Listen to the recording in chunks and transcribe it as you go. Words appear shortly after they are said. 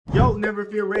Yo, Never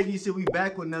Fear Reggie, so we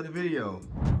back with another video.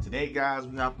 Today, guys,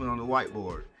 we hopping on the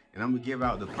whiteboard, and I'm gonna give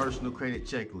out the personal credit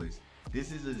checklist.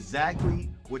 This is exactly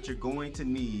what you're going to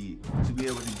need to be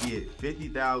able to get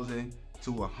 50,000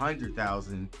 to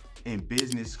 100,000 in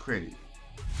business credit.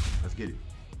 Let's get it.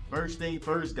 First thing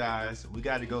first, guys, we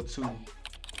got to go to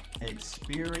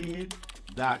Experian.com.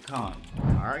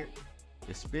 All right,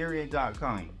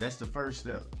 Experian.com. That's the first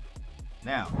step.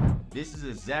 Now, this is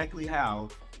exactly how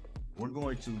we're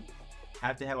going to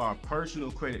have our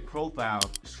personal credit profile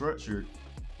structured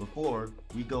before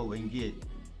we go and get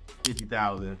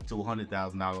 $50,000 to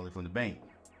 $100,000 from the bank.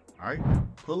 All right,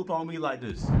 pull up on me like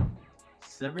this.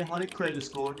 700 credit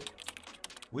score.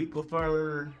 We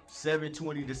prefer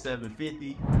 720 to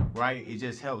 750, right? It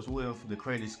just helps with the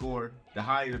credit score. The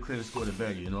higher the credit score, the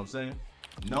better, you know what I'm saying?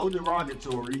 No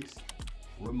derogatories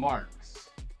remarks.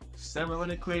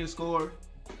 700 credit score,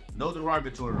 no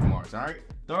derogatory remarks, all right?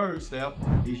 Third step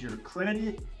is your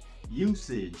credit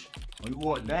usage. We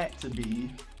want that to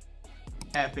be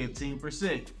at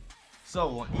 15%.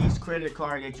 So on each credit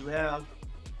card that you have,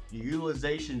 your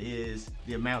utilization is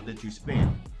the amount that you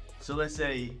spend. So let's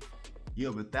say you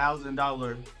have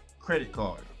 $1,000 credit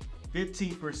card.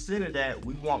 15% of that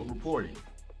we want reporting,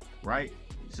 right?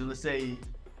 So let's say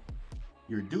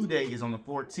your due date is on the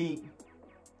 14th,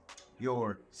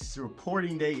 your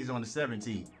reporting date is on the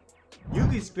 17th. You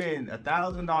can spend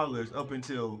 $1,000 up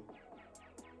until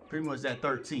pretty much that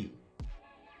 13th.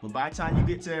 But by the time you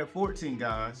get to that 14,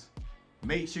 guys,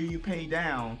 make sure you pay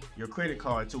down your credit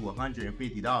card to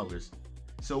 $150.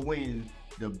 So when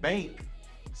the bank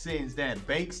sends that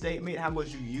bank statement, how much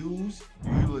you use,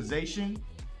 your utilization,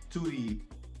 to the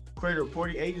credit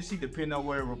reporting agency, depending on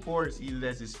where it reports, either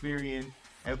that's Experian,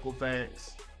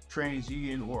 Equifax,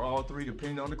 TransUnion, or all three,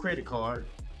 depending on the credit card,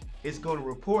 it's going to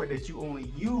report that you only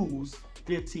use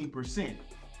 15%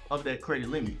 of that credit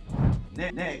limit.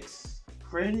 Next,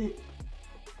 credit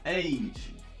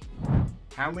age.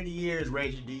 How many years,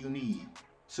 Reggie, do you need?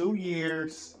 2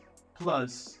 years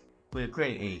plus for the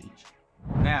credit age.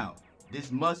 Now,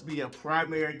 this must be a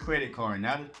primary credit card,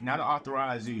 not an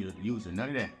authorized user, none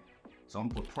of that. So I'm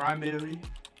gonna put primary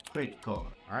credit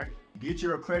card, all right? Get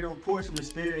your credit reports from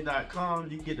Experian.com.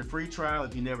 You can get the free trial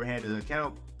if you never had an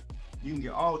account. You can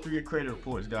get all 3 of your credit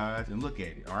reports, guys, and look at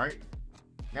it, all right?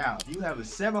 Now, if you have a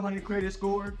 700 credit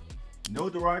score, no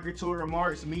derogatory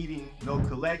remarks, meaning no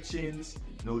collections,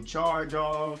 no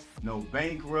charge-offs, no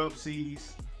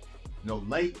bankruptcies, no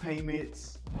late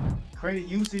payments, credit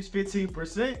usage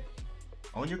 15%,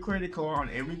 on your credit card, on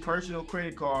every personal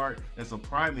credit card that's a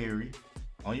primary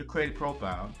on your credit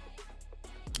profile.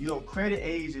 You know, credit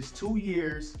age is 2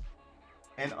 years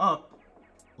and up.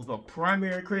 With a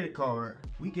primary credit card,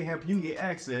 we can help you get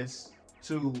access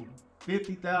to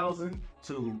 50,000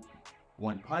 to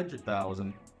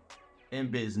 100,000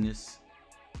 in business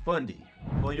funding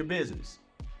for your business.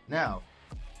 Now,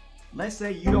 let's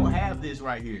say you don't have this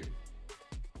right here.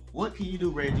 What can you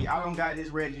do, Reggie? I don't got this,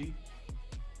 Reggie.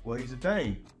 Well, here's the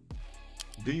thing.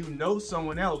 Do you know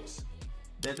someone else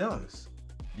that does?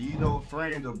 Do you know a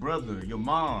friend, a brother, your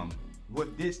mom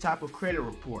with this type of credit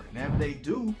report? Now, if they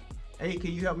do, hey,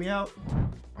 can you help me out?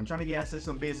 I'm trying to get access to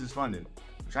some business funding.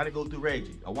 I'm trying to go through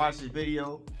Reggie. I watched this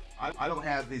video. I don't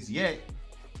have this yet,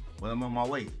 but I'm on my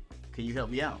way. Can you help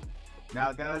me out?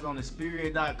 Now, guys, on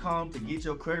Experian.com, to get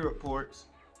your credit reports,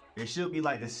 it should be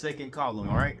like the second column,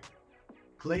 all right?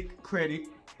 Click credit,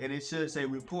 and it should say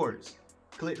reports.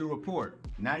 Click the report.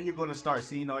 Now you're going to start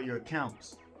seeing all your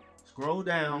accounts. Scroll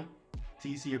down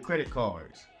till you see your credit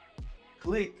cards.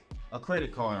 Click a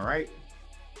credit card, all right?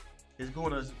 It's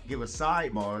going to give a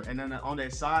sidebar, and then on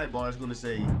that sidebar, it's going to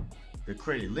say the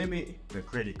credit limit, the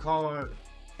credit card,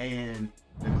 and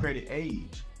the credit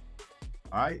age.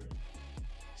 All right?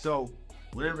 So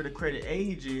whatever the credit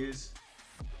age is,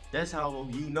 that's how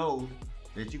you know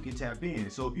that you can tap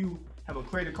in. So if you have a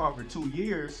credit card for 2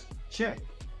 years, check.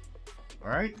 All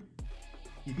right?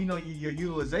 If you know your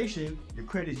utilization, your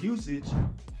credit usage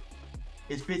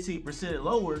is 15%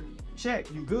 lower,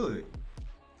 check, you good.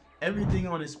 Everything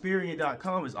on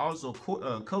Experian.com is also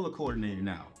color coordinated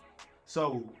now.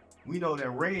 So we know that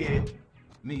red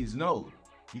means no.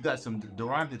 You got some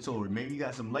derogatory, maybe you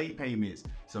got some late payments,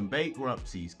 some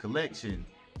bankruptcies, collection.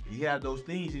 If you have those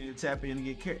things, you need to tap in and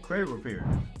get credit repair.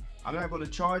 I'm not going to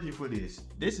charge you for this.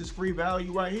 This is free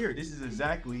value right here. This is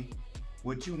exactly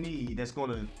what you need that's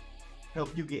going to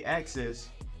help you get access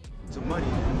to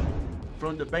money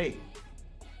from the bank.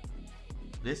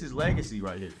 This is legacy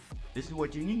right here. This is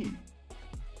what you need.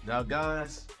 Now,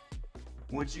 guys,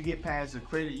 once you get past the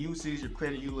credit usage, your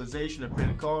credit utilization, the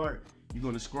credit card, you're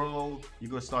going to scroll.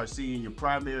 You're going to start seeing your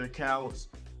primary accounts,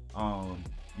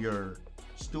 your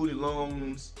student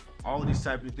loans, all these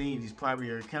type of things, these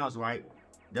primary accounts, right?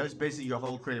 That's basically your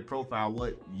whole credit profile,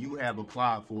 what you have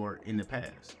applied for in the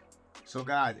past. So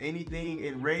guys, anything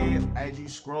in red as you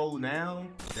scroll down,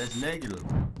 that's negative.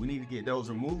 We need to get those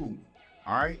removed,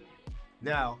 all right?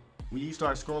 Now, when you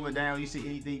start scrolling down, you see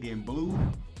anything in blue,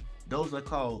 those are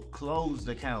called closed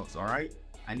accounts, all right?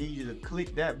 I need you to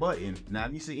click that button. Now,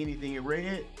 if you see anything in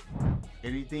red,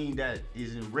 anything that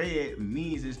is in red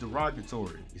means it's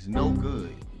derogatory. It's no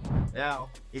good. Now,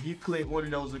 if you click one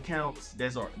of those accounts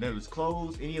that is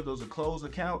closed, any of those are closed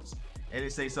accounts, and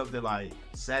it say something like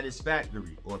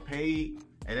satisfactory or paid,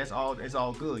 and it's all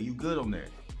good. You good on that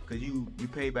because you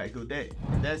pay back your debt.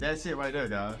 That's it right there,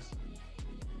 guys.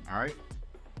 All right.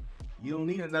 You don't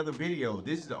need another video.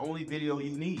 This is the only video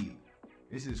you need.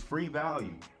 This is free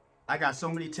value. I got so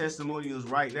many testimonials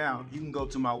right now. You can go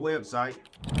to my website,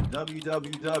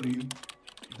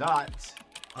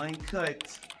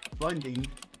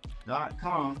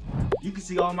 www.uncutfunding.com. You can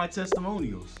see all my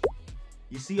testimonials.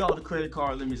 You see all the credit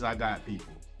card limits I got,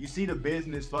 people. You see the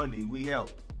business funding we help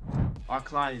our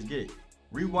clients get.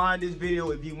 Rewind this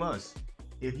video if you must.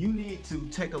 If you need to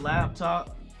take a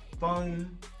laptop,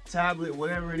 phone, tablet,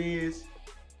 whatever it is,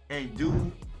 and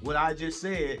do what I just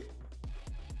said,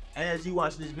 as you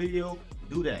watch this video,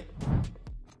 do that.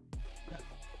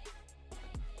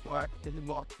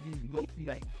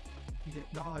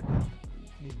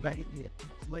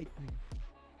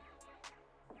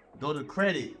 Go to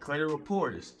credit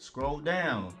reporters, scroll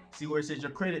down, see where it says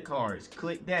your credit cards,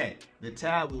 click that. The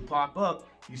tab will pop up,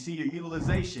 you see your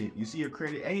utilization, you see your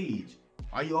credit age.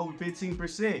 Are you over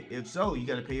 15%? If so, you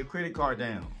gotta pay your credit card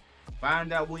down.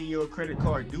 Find out when your credit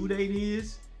card due date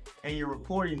is and your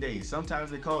reporting date.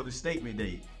 Sometimes they call it the statement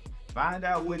date. Find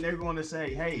out when they're gonna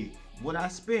say, hey, what I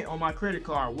spent on my credit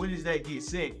card, when does that get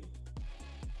sent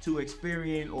to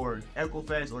Experian or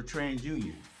Equifax or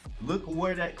TransUnion? Look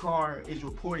where that card is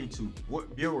reporting to,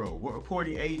 what bureau, what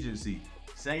reporting agency.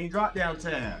 Same drop down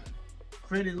tab,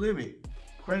 credit limit,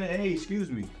 credit age,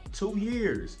 2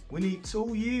 years. We need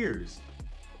 2 years.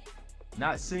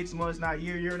 Not 6 months, not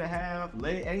year and a half.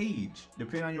 Let it age,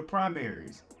 depending on your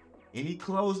primaries. Any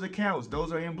closed accounts,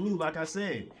 those are in blue, like I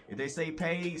said. If they say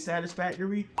paid,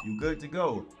 satisfactory, you good to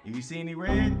go. If you see any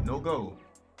red, no go.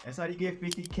 That's how you get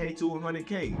 50K to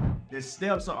 100K. The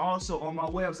steps are also on my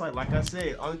website, like I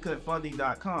said,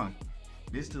 uncutfunding.com.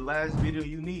 This is the last video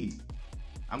you need.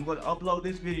 I'm gonna upload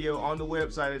this video on the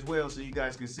website as well so you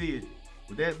guys can see it.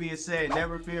 With that being said,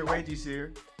 never fear, Reggie's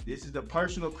here. This is the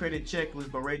personal credit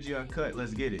checklist by Reggie Uncut.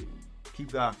 Let's get it.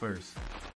 Keep God first.